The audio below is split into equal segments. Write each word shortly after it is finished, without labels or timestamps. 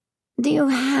"Do you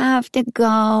have to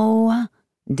go?"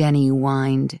 Denny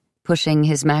whined, pushing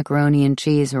his macaroni and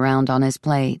cheese around on his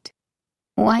plate.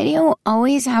 "Why do you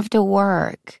always have to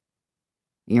work?"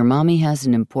 "Your mommy has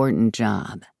an important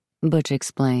job," Butch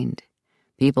explained.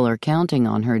 "People are counting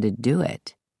on her to do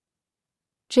it."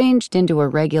 Changed into a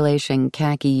regulation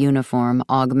khaki uniform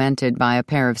augmented by a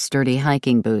pair of sturdy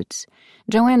hiking boots,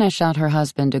 Joanna shot her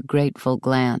husband a grateful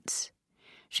glance.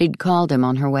 She'd called him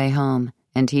on her way home,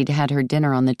 and he'd had her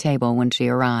dinner on the table when she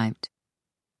arrived.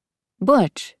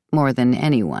 Butch, more than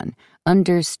anyone,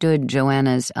 understood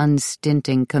Joanna's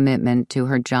unstinting commitment to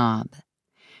her job.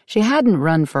 She hadn't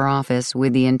run for office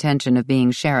with the intention of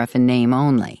being sheriff in name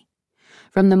only.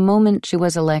 From the moment she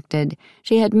was elected,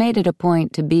 she had made it a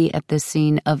point to be at the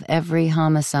scene of every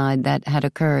homicide that had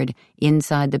occurred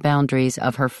inside the boundaries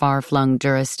of her far-flung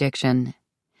jurisdiction.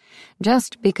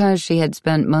 Just because she had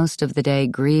spent most of the day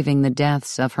grieving the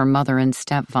deaths of her mother and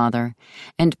stepfather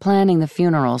and planning the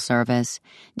funeral service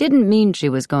didn't mean she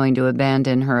was going to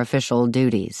abandon her official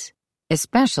duties,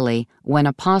 especially when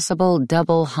a possible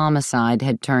double homicide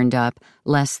had turned up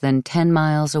less than 10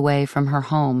 miles away from her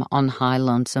home on High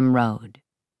Lonesome Road.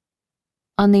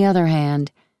 On the other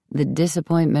hand, the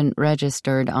disappointment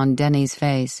registered on Denny's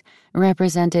face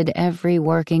represented every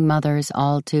working mother's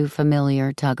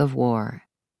all-too-familiar tug-of-war.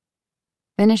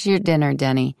 "Finish your dinner,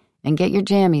 Denny, and get your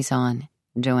jammies on,"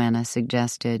 Joanna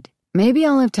suggested. "Maybe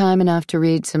I'll have time enough to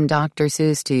read some Dr.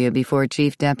 Seuss to you before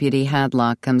Chief Deputy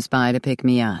Hadlock comes by to pick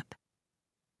me up."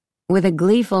 With a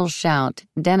gleeful shout,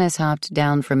 Dennis hopped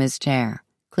down from his chair,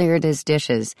 cleared his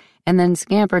dishes, and then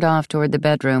scampered off toward the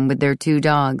bedroom with their 2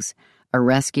 dogs, a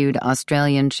rescued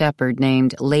Australian shepherd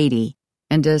named Lady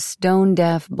and a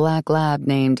stone-deaf black lab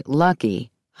named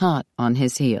Lucky, hot on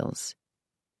his heels.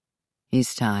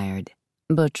 "He's tired,"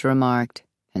 Butch remarked,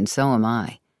 "and so am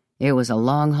I. It was a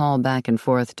long haul back and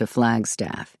forth to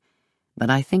Flagstaff, but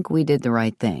I think we did the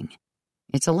right thing.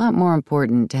 It's a lot more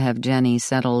important to have Jenny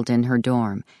settled in her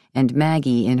dorm and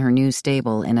Maggie in her new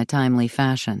stable in a timely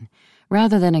fashion,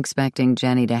 rather than expecting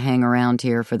Jenny to hang around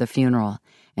here for the funeral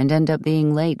and end up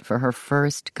being late for her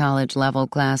first college-level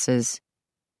classes.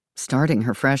 Starting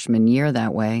her freshman year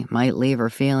that way might leave her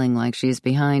feeling like she's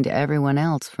behind everyone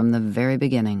else from the very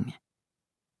beginning."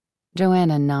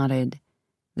 Joanna nodded.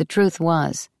 The truth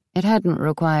was, it hadn't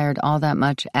required all that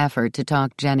much effort to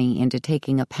talk Jenny into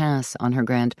taking a pass on her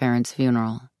grandparents'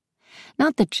 funeral.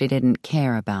 Not that she didn't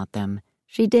care about them.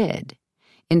 She did.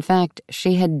 In fact,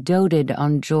 she had doted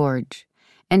on George,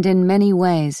 and in many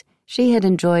ways, she had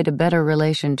enjoyed a better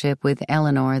relationship with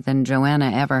Eleanor than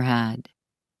Joanna ever had.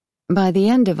 By the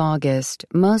end of August,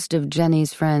 most of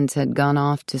Jenny's friends had gone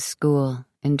off to school,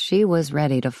 and she was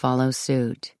ready to follow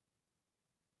suit.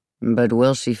 "But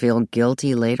will she feel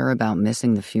guilty later about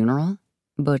missing the funeral?"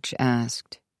 Butch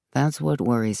asked. "That's what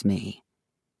worries me."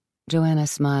 Joanna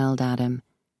smiled at him.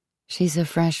 "She's a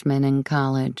freshman in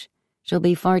college. She'll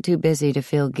be far too busy to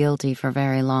feel guilty for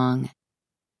very long."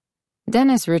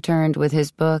 Dennis returned with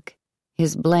his book,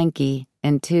 his blankie,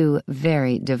 and 2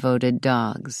 very devoted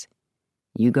dogs.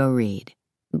 "You go read,"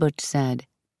 Butch said.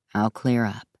 "I'll clear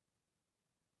up."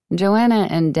 Joanna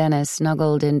and Dennis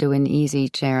snuggled into an easy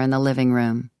chair in the living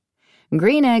room.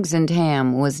 Green Eggs and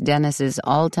Ham was Dennis's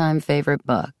all-time favorite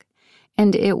book,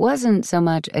 and it wasn't so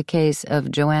much a case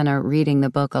of Joanna reading the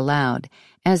book aloud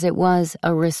as it was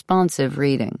a responsive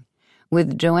reading,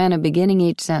 with Joanna beginning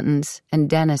each sentence and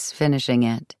Dennis finishing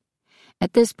it.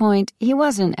 At this point, he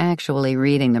wasn't actually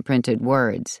reading the printed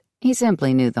words. He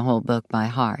simply knew the whole book by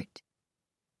heart.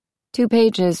 2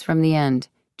 pages from the end,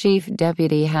 Chief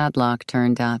Deputy Hadlock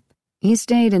turned up. He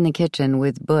stayed in the kitchen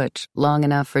with Butch long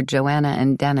enough for Joanna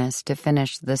and Dennis to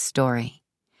finish the story.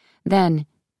 Then,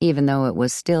 even though it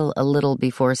was still a little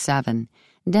before 7,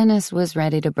 Dennis was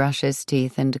ready to brush his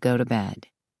teeth and go to bed.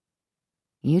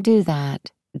 "You do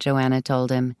that," Joanna told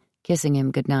him, kissing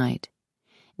him goodnight.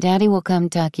 "Daddy will come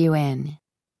tuck you in."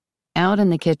 Out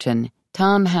in the kitchen,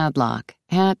 Tom Hadlock,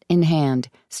 hat in hand,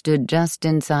 stood just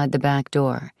inside the back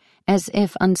door, as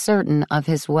if uncertain of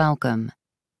his welcome.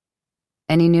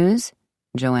 "Any news?"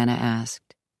 Joanna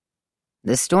asked.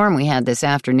 "The storm we had this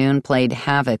afternoon played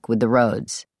havoc with the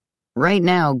roads. Right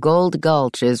now, Gold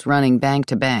Gulch is running bank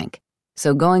to bank,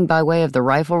 so going by way of the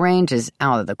rifle range is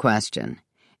out of the question.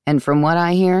 And from what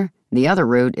I hear, the other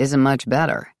route isn't much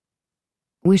better."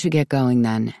 "We should get going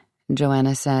then,"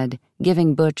 Joanna said,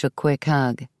 giving Butch a quick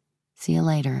hug. "See you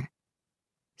later."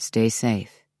 "Stay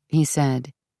safe," he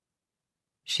said.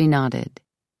 She nodded.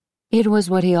 It was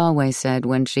what he always said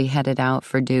when she headed out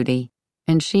for duty,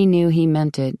 and she knew he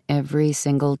meant it every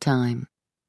single time.